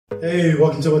Hey,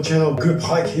 welcome to my channel, Group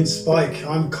Hike and Spike.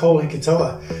 I'm Cole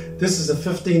Hikatoa. This is a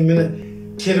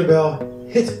 15-minute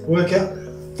kettlebell HiiT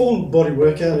workout, full body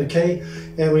workout, okay?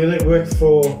 And we're gonna work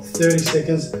for 30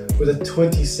 seconds with a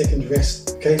 20-second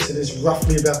rest, okay? So there's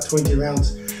roughly about 20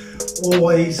 rounds.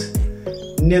 Always,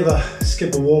 never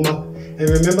skip a warm-up. And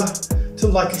remember to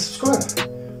like and subscribe.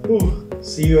 Ooh,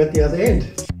 see you at the other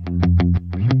end.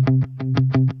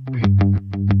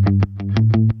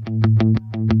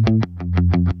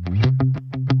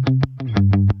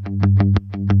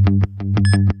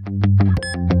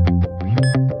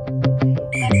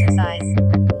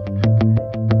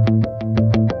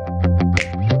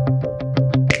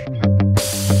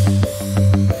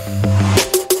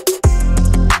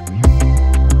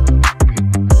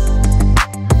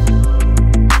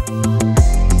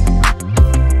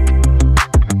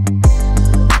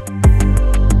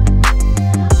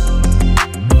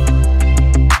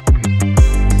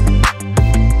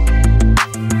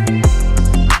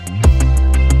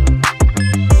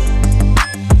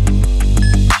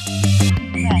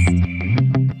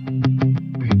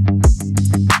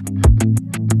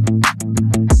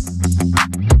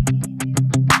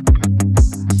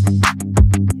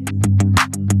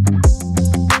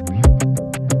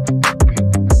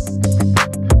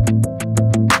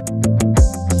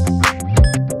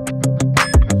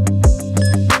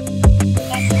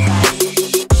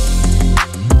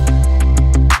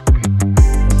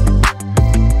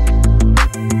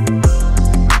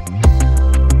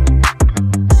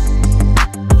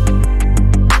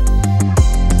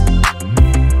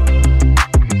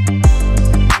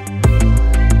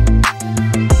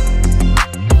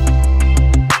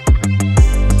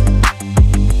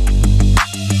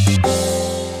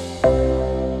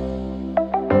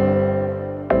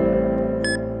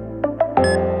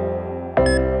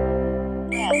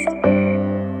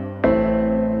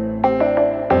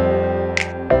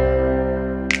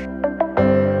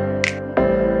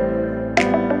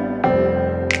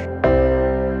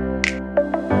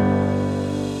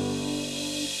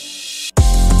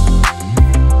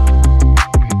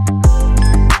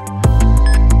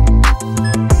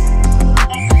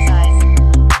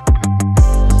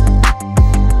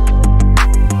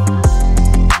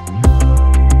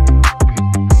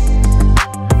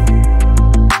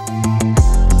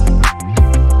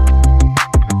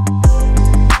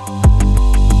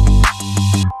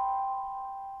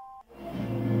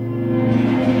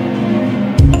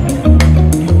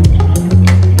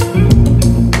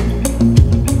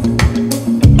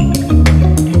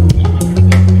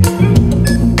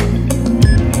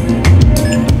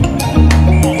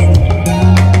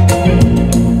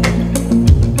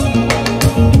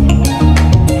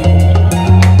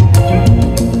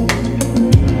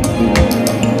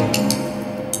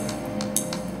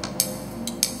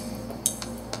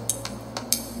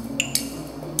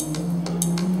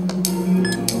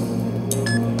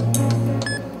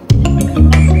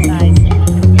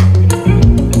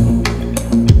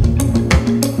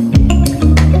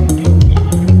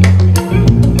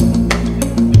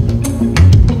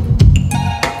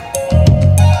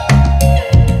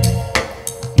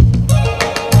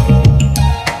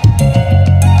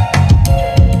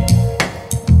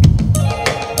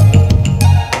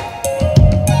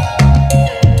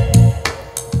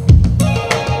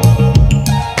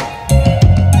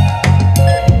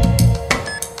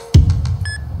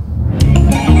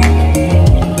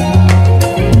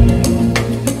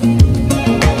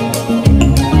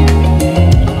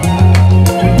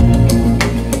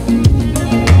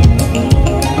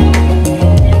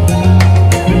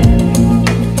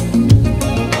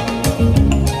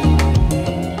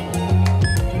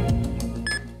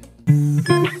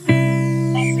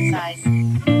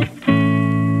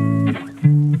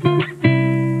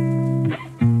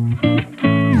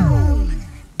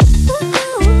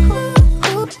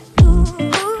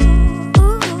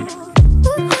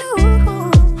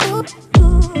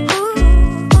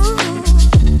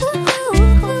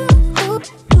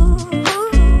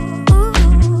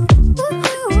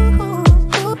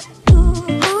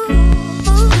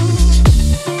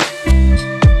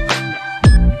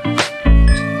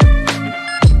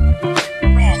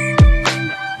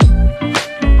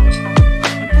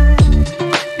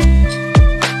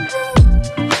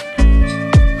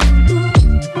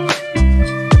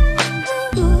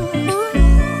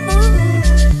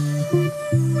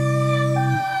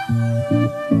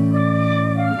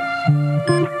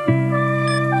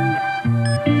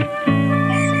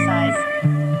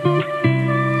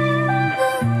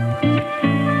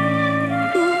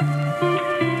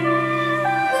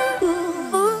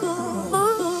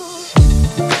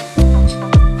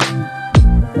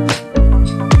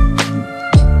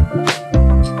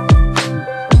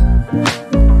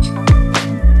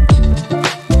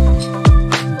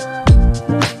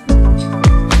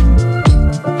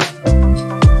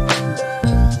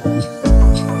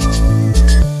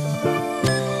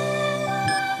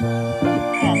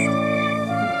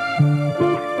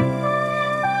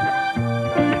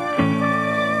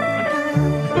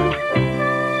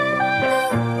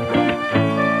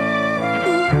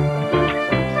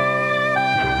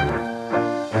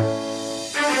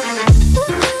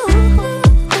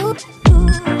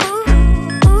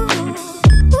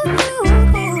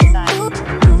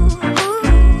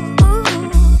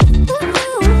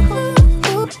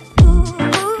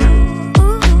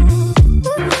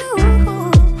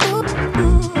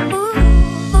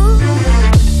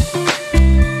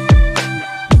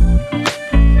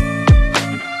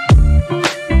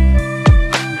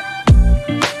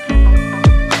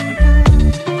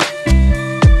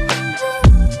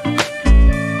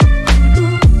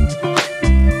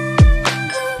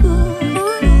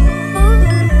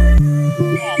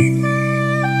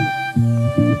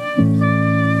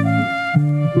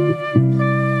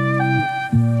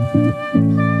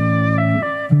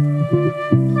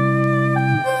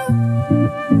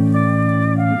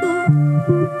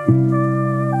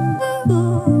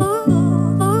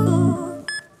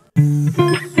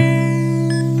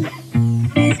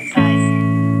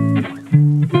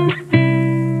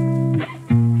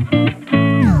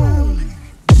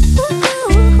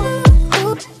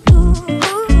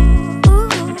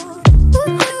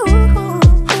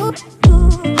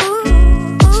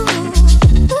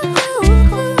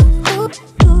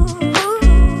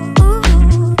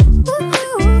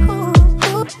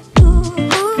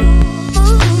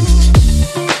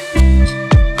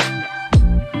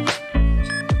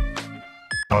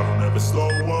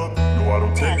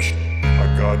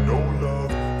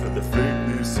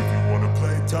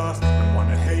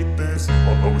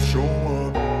 show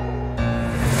up.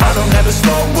 I don't ever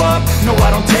slow up, no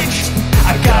I don't take sh**.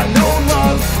 I got no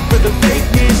love for the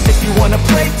fakeness. If you wanna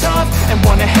play tough and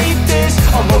wanna hate this,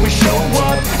 I'll always show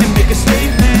up and make a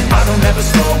statement. I don't ever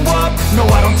slow up, no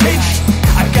I don't take sh**.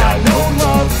 I got no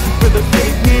love for the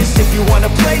fakeness. If you wanna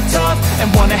play tough and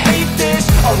wanna hate this,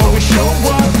 I'll always show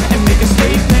up and make a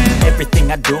statement.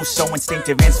 Everything I do so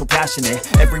instinctive and so passionate.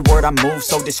 Every word I move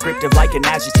so descriptive like an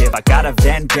adjective. I got a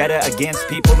vendetta against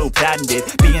people who patented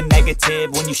being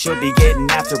negative when you should be getting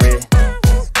after it.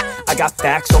 I got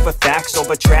facts over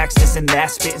tracks, this and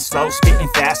that. Spitting slow, spitting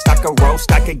fast, I could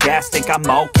roast, I could gas. Think I'm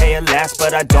okay at last,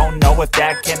 but I don't know if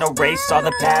that can erase all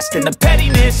the past. And the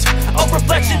pettiness, a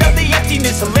reflection of the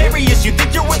emptiness. Hilarious, you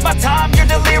think you're worth my time, you're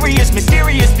delirious.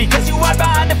 Mysterious, because you hide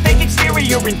behind a fake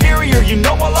exterior. Inferior, you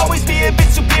know I'll always be a bit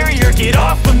superior. Get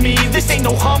off of me, this ain't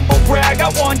no humble brag. I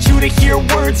want you to hear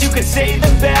words, you can say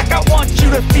them back. I want you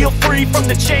to feel free from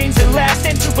the chains that last,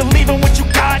 and to believe in what you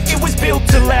got, it was built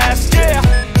to last, yeah.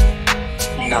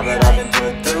 Now that I've been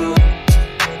put through,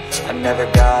 I never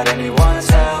got anyone's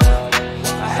help.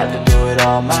 I had to do it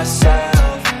all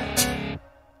myself.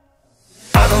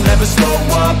 I don't ever slow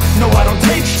up, no I don't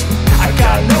take sh**. I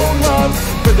got no love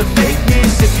for the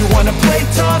fakeness. If you wanna play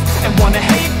tough and wanna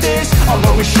hate this, I'll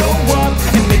always show up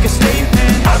and make a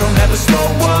statement. I don't ever slow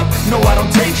up, no I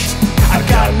don't take sh**. I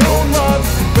got no love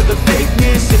for the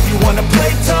fakeness. If you wanna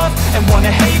play tough and wanna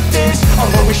hate this,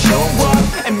 I'll always show up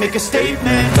and make a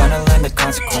statement. Gonna learn the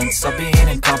consequence of being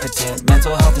incompetent.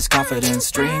 Mental health is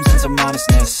confidence, dreams and some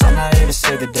modestness. I'm not here to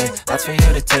save the day, that's for you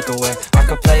to take away. I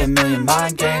could play a million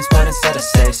mind games, but instead I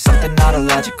say something not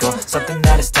illogical, something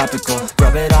that is topical.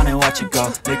 Rub it on and watch it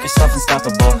go, make yourself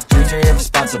unstoppable. Dreams are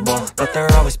irresponsible, but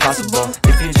they're always possible.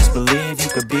 If you just believe, you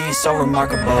could be so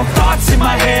remarkable. Thoughts in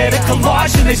my head, a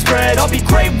collage and they spread. I'll be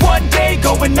great one day,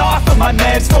 going off of my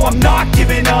meds. No, I'm not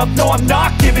giving up, no, I'm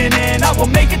not giving in. I will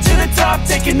make it to the top,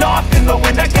 taking off in the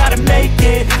wind. I gotta make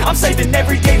it, I'm saving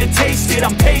every day to taste it.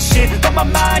 I'm patient, but my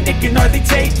mind, it can hardly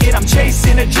take it. I'm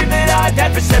chasing a dream that I've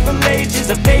had for several ages.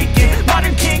 A vacant,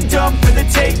 modern kingdom for the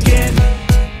taking.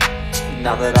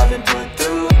 Now that I've been put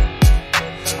through,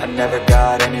 I never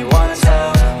got anyone's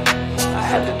help. I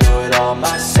had to do it all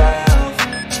myself.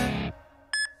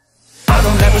 I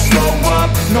don't ever slow up,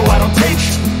 no I don't take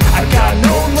sh**. I got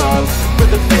no love for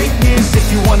the fakeness. If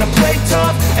you wanna play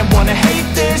tough and wanna hate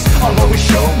this, I'll always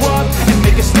show up and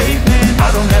make a statement. I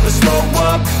don't ever slow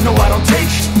up, no I don't take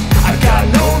sh**. I got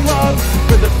no love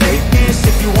for the fakeness.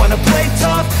 If you wanna play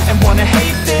tough and wanna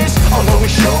hate this, I'll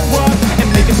always show up and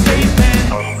make a statement.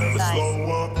 I don't ever slow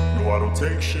up, no I don't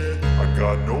take shit. I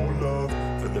got no love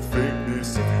for the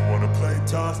fakeness. If you wanna play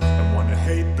tough and wanna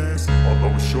hate this, I'll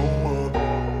always show up.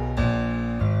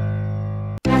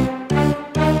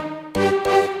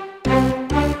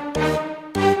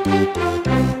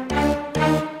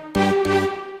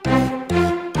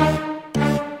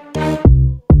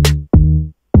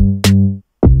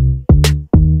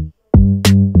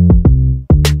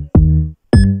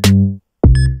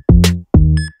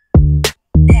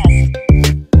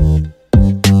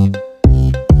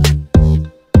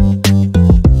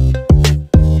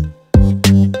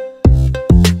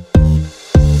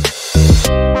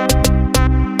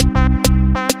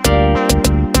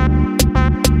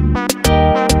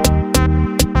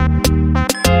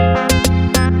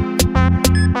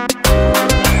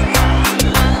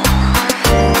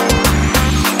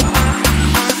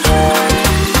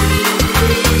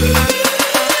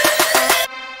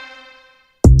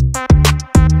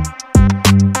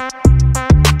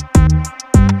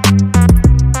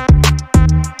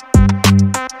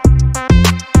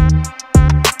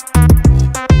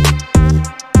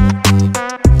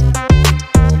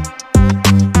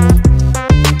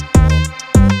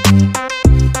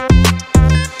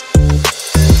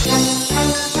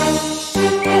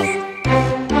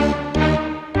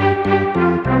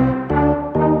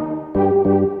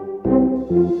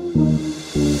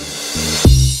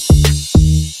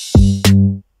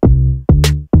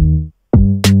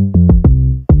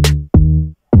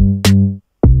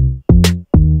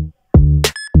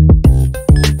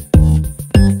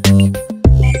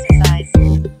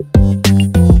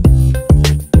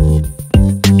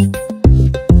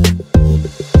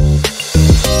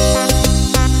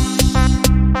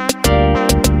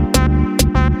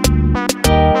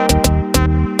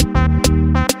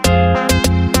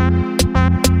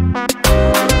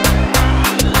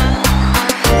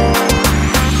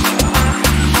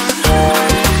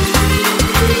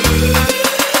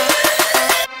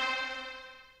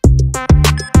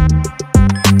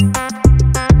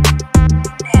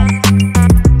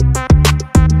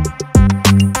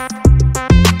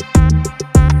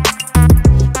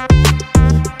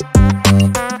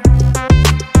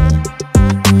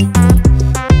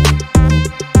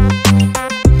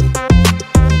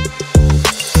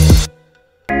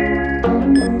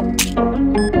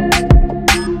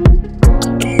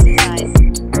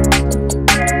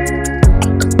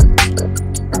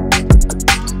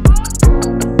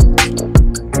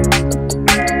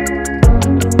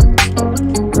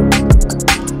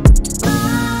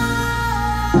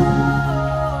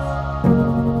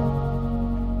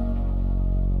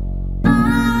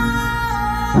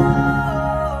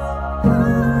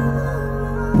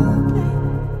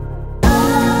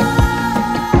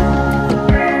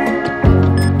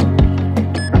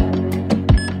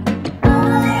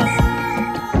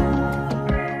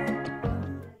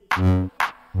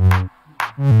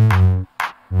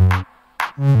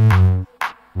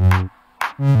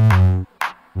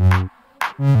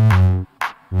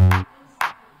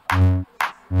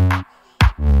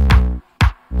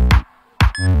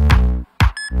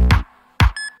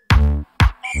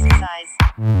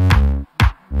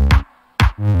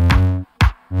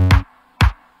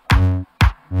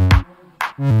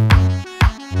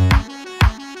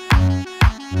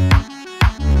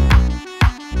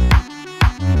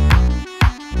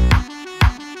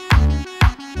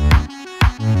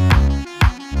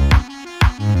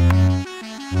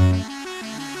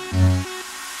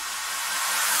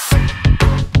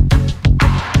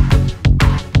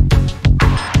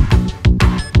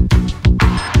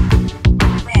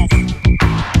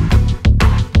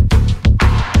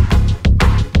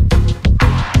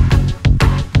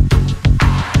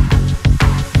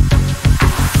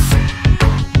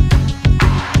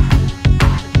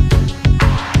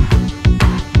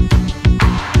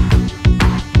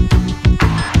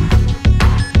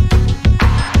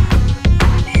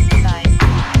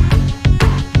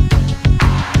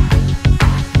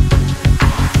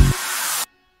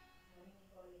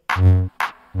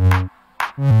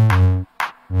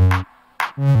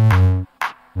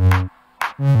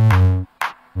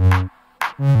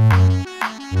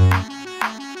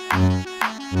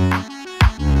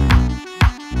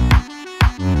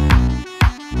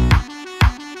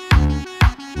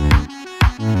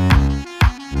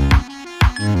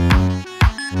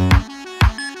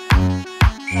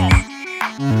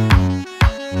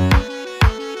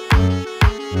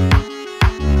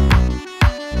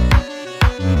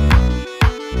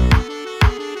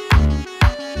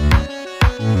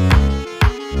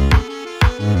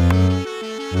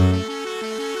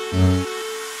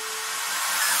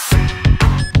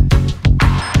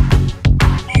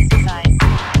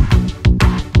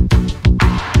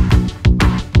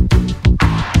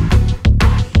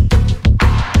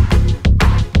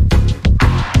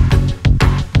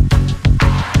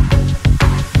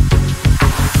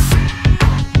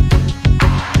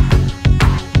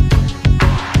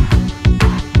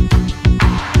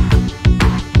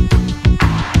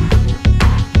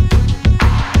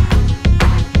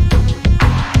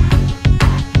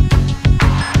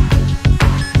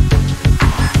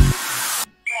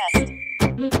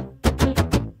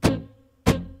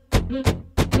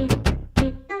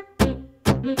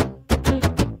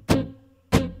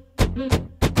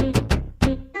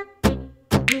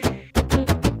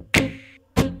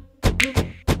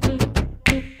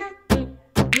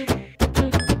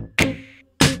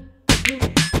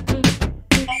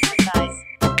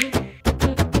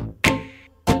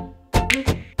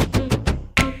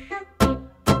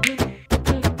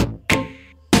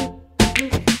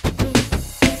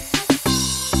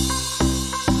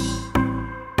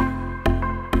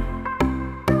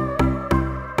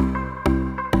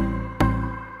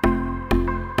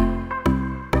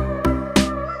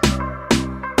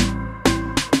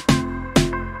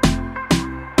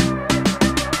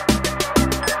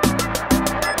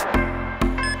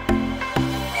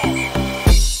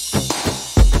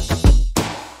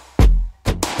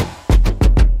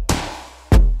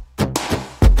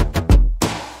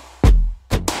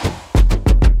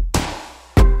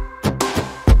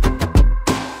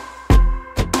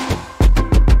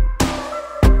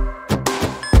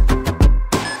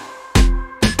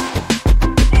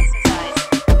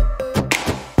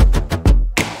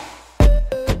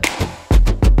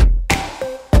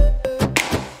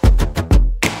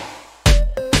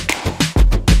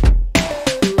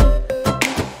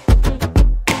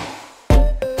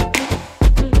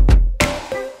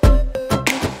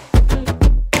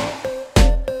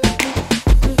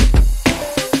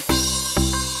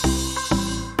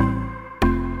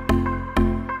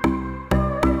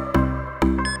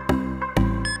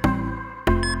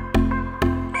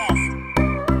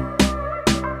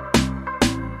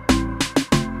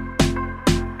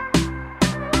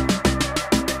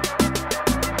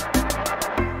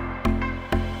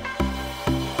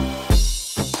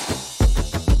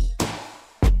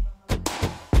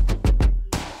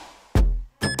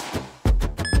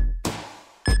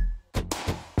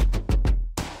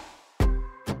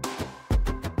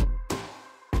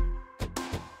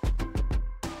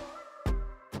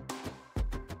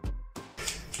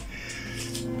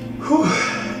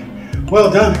 well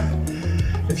done.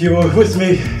 If you were with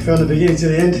me from the beginning to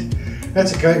the end,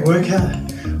 that's a great workout.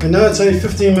 I know it's only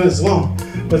 15 minutes long,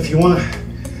 but if you want to,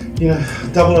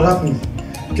 double it up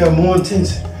and go more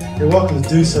intense, you're welcome to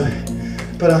do so.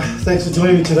 But thanks for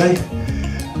joining me today.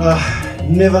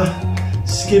 Never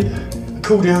skip a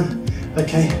cool down,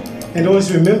 okay? And always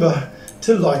remember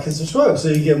to like and subscribe so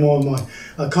you get more of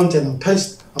my content.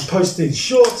 I post these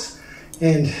shorts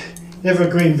and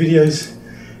evergreen videos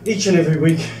each and every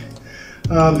week.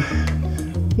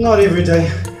 Not every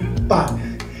day, but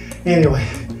anyway,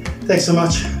 thanks so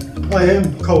much. I am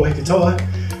KettleBell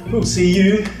HiiT. We'll see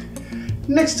you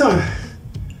next time.